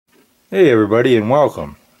Hey everybody and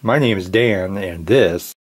welcome. My name is Dan and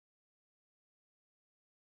this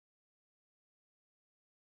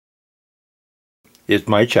is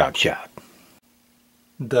my chop shop.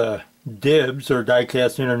 The DIBS or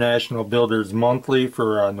Diecast International Builders Monthly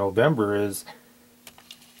for November is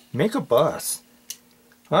make a bus.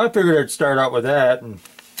 Well, I figured I'd start out with that and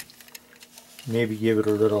maybe give it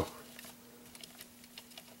a little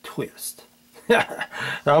twist.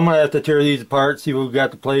 I'm going to have to tear these apart, see what we've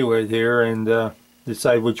got to play with here, and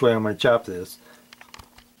decide which way I'm going to chop this.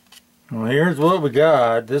 Well, here's what we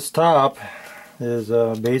got. This top is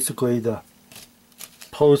basically the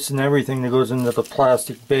posts and everything that goes into the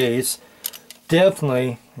plastic base.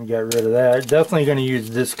 Definitely, got rid of that. Definitely going to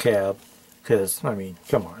use this cab because, I mean,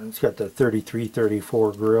 come on, it's got the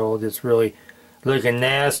 33-34 grill. It's really looking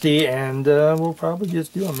nasty, and we'll probably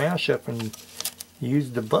just do a mashup and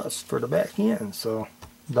use the bus for the back end. So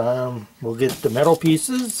we'll get the metal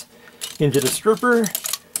pieces into the stripper.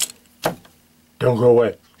 Don't go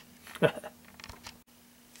away.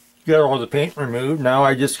 Got all the paint removed. Now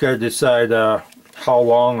I just got to decide how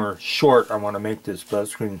long or short I want to make this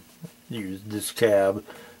bus. We can use this cab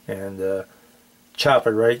and chop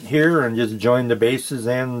it right here and just join the bases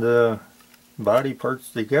and the body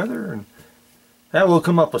parts together, and that will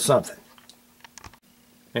come up with something.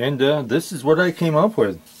 And this is what I came up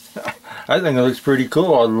with. I think it looks pretty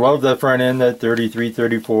cool. I love the front end, that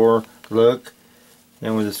 33-34 look.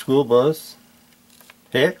 And with the school bus,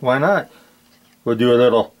 heck, why not? We'll do a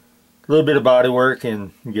little bit of body work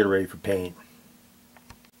and get ready for paint.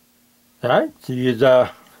 Alright, so these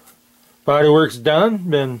body work's done,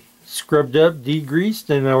 been scrubbed up, degreased,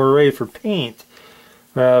 and now we're ready for paint.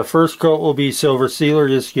 First coat will be silver sealer,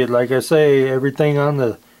 just get, like I say, everything on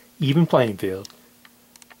the even playing field.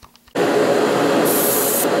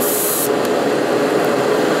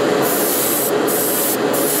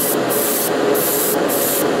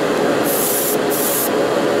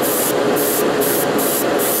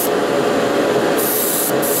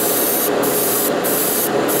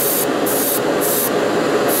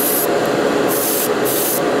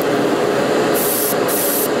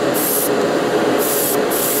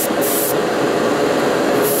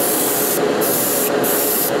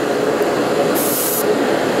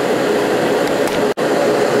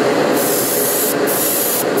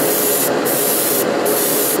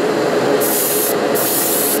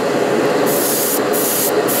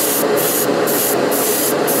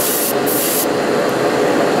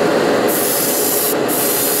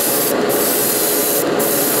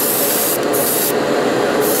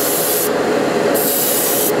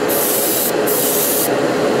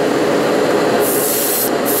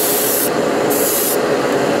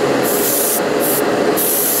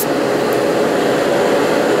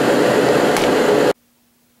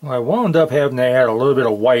 I wound up having to add a little bit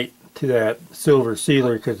of white to that silver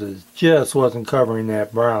sealer because it just wasn't covering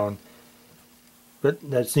that brown.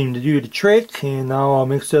 But that seemed to do the trick, and now I'll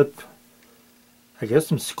mix up, I guess,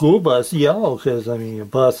 some school bus yellow, because, I mean, a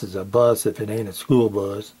bus is a bus if it ain't a school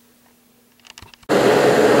bus.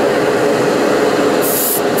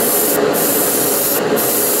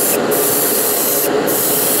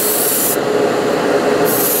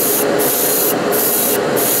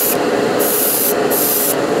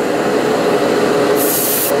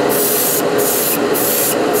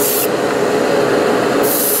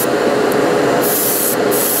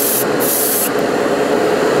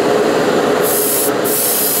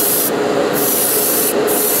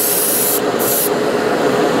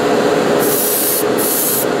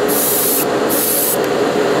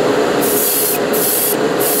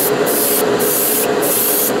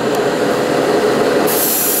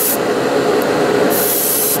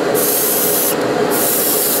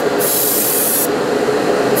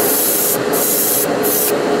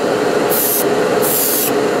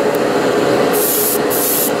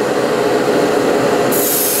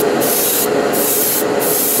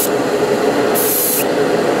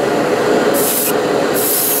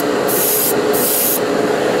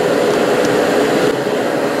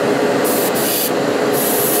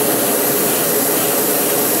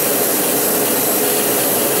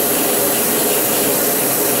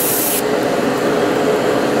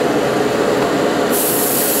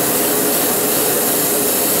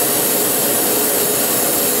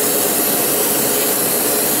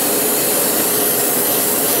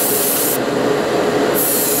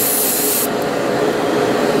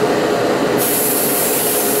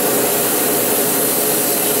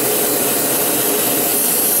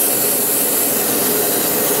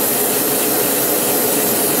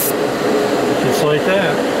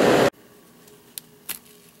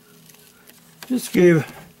 Just gave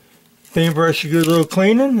paintbrush should get a little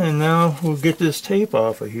cleaning, and now we'll get this tape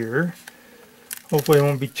off of here. Hopefully it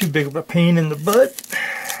won't be too big of a pain in the butt.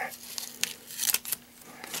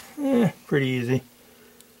 Pretty easy.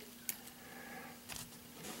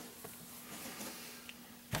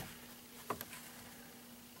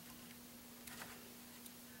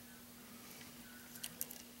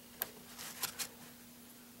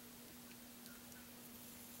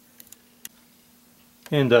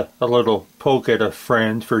 And a little poke at a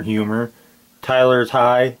friend for humor. Tyler's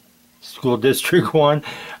High School District 1,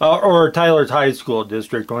 or Tyler's High School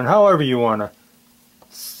District 1, however you want to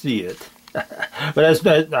see it. But that's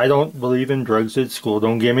not, I don't believe in drugs at school,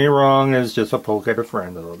 don't get me wrong, it's just a poke at a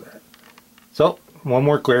friend a little bit. So, one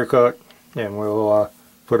more clear coat, and we'll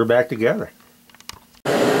put her back together.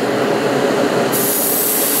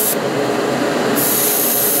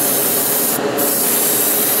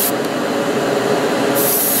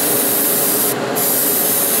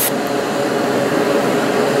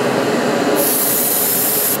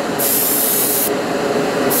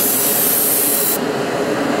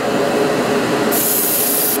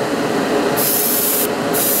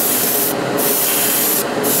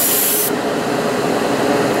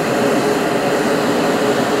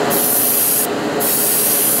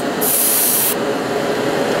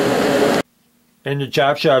 And the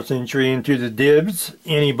Chop Shop's entry into the Dibs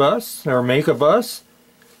Any Bus, or Make a Bus.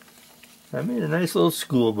 I made a nice little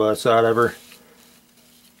school bus out of her.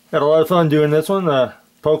 Had a lot of fun doing this one,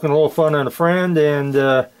 poking a little fun at a friend,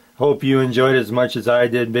 and hope you enjoyed it as much as I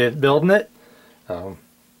did building it.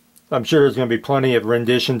 I'm sure there's going to be plenty of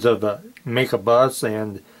renditions of the Make a Bus,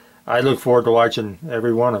 and I look forward to watching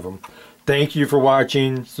every one of them. Thank you for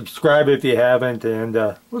watching. Subscribe if you haven't,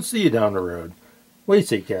 and we'll see you down the road. What do you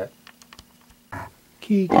say, Cat?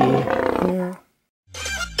 Kiki, here.